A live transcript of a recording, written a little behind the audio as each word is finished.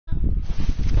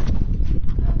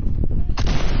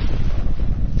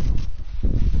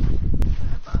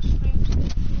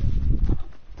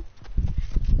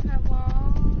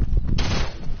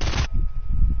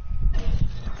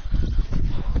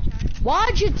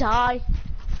you die?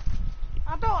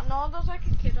 I don't know, there's like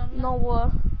a kid on there.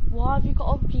 Noah, why have you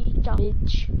got a beat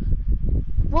damage?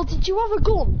 Well, did you have a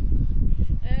gun?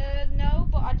 No,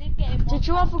 but I did get him once. Did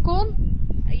you have a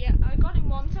gun? Yeah, I got him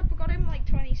once. I got him like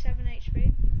 27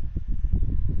 HP.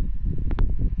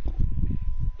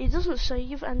 It doesn't say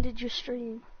you've ended your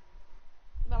stream.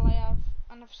 Well, I have,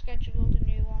 and I've scheduled a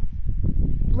new one.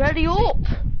 Ready up!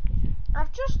 I'm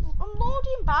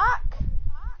loading back.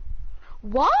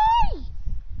 Why?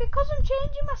 Because I'm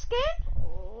changing my skin.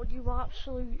 Oh, you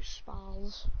absolute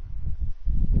spaz.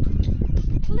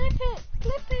 Clip it,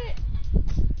 clip it.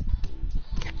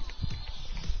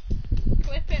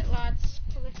 Clip it, lads,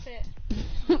 clip it.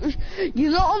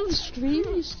 You're not on the stream,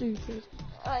 you stupid.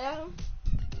 I am.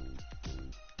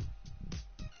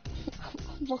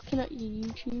 I'm looking at your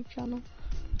YouTube channel.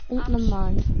 Oh, never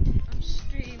mind. I'm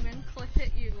streaming, clip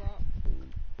it, you lot.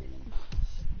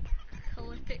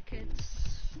 Clip it, kids.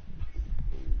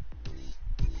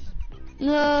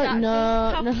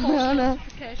 No.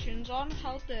 Notifications on.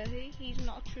 How dare he? He's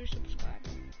not a true subscriber.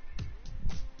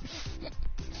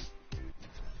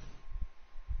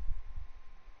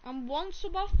 I'm once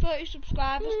above 30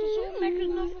 subscribers. Can someone make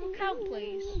another account,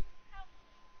 please?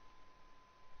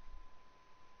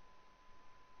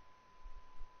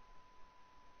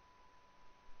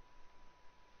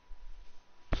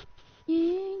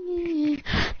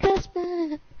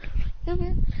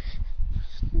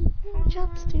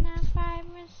 Chopstick.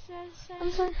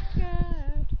 I'm sorry.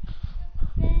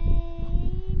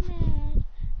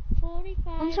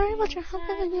 I'm sorry about your help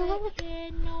and your work.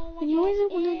 And you always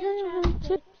want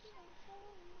to.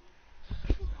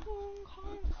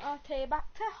 I'll take you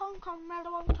back to Hong Kong, mother,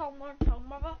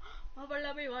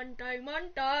 love me one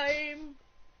time.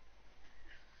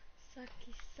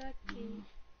 Sucky.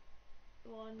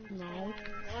 One time.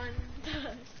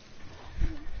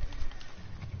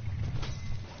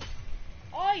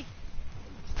 Oi!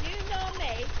 You know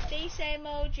me, DC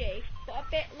emoji, but a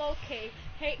bit low key.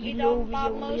 Hated on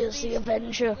bad most the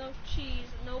Avenger. No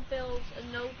cheese, no bills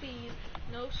and no bees,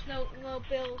 no snow, no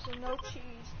bills and no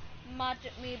cheese. Mad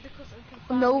at me because I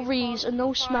can No rees and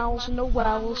no smells and no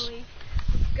wells.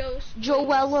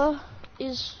 Joella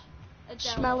is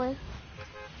smelly.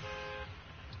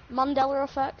 Mandela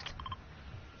effect.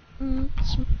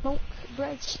 Smoke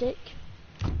breadstick.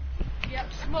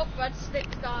 Yep, smoke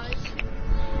breadstick, guys.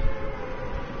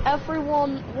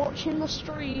 Everyone watching the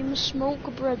stream, smoke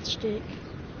a breadstick.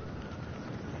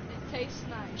 It tastes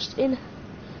nice.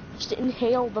 Just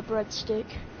inhale the breadstick.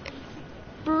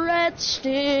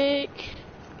 Breadstick.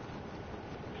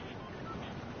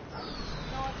 No,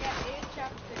 I get it,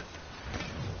 chapstick.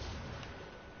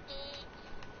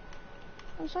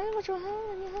 I'm sorry about your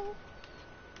hair.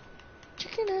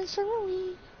 Chicken and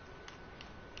sirloin.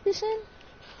 Listen,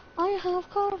 I have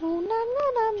corona. Do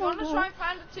you want to try and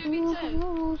find a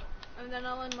 2v2? And then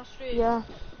I'll end my stream. Yeah.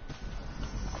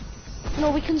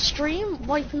 No, we can stream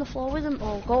wiping the floor with them.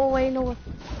 Oh, go away, Noah.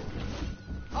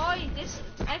 Oi,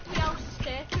 every house is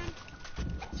taken.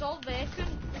 It's all vacant.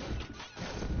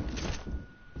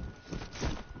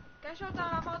 Guess what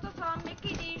I'm about to tell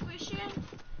Mickey D's wishing?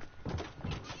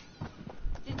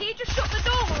 Did he just shut the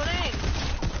door on him?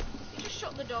 He just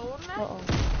shut the door on me. Uh-oh.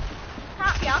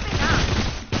 Can't be having that.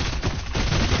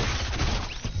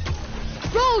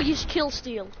 Bro, you kill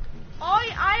steal.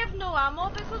 I have no ammo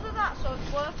because of that, so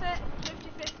it's worth it.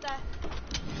 50-50.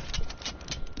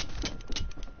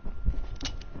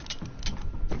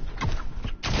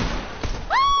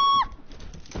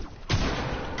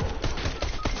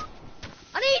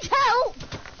 I need help!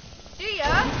 Do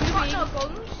ya? You got no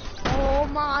guns? Oh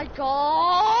my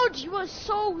god, you are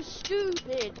so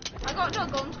stupid. I got no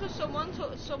guns because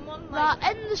someone like... Nah,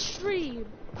 end the stream.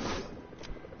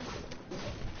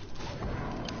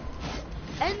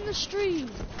 End the stream.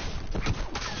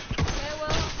 Yeah,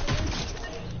 well,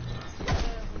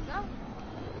 no.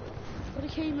 But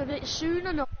it came a bit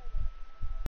sooner, no.